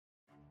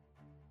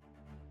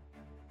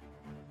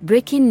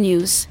Breaking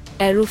news: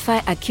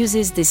 El-Rufai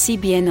accuses the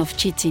CBN of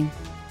cheating.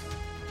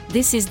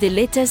 This is the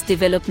latest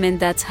development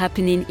that's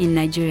happening in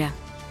Nigeria.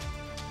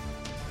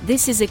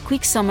 This is a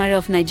quick summary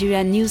of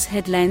Nigeria news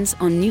headlines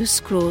on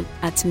Newscroll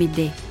at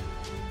midday.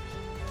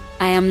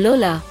 I am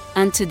Lola,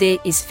 and today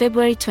is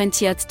February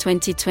 20th,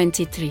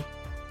 2023.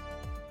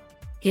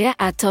 Here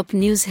are top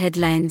news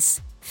headlines,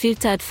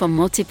 filtered from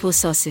multiple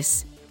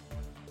sources.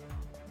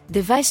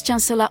 The Vice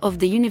Chancellor of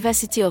the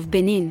University of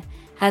Benin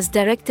has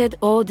directed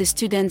all the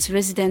students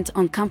resident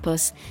on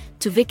campus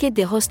to vacate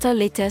the hostel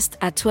latest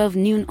at 12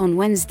 noon on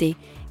Wednesday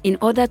in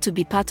order to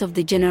be part of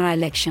the general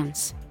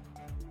elections.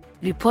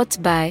 Report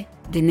by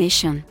The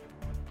Nation.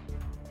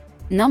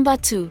 Number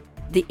 2.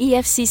 The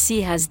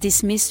EFCC has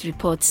dismissed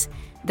reports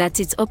that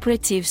its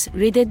operatives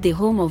raided the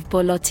home of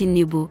Bola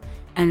Tinubu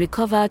and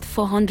recovered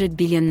 400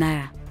 billion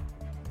naira.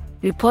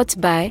 Report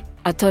by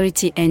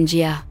Authority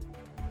NGR.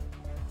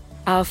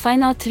 Our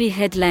final three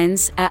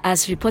headlines are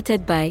as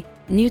reported by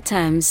New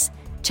Times,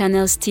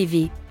 Channels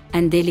TV,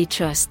 and Daily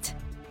Trust.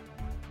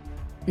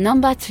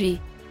 Number 3.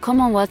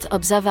 Commonwealth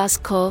observers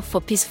call for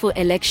peaceful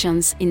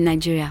elections in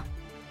Nigeria.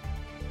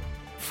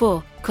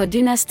 4.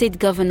 Kaduna State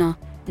Governor,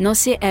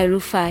 Nasir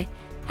El-Rufai,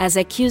 has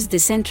accused the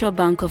Central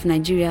Bank of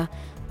Nigeria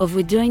of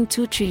withdrawing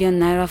 2 trillion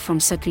naira from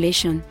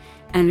circulation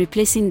and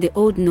replacing the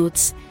old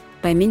notes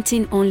by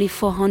minting only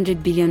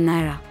 400 billion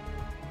naira.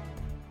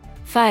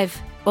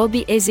 5.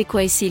 Oby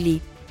Ezekwesili,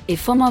 a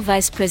former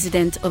vice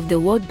president of the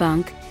World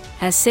Bank,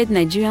 has said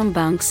Nigerian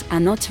banks are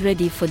not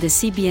ready for the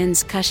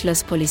CBN's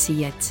cashless policy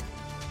yet.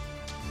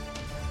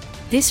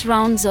 This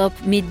rounds up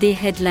midday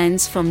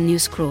headlines from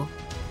Newscroll.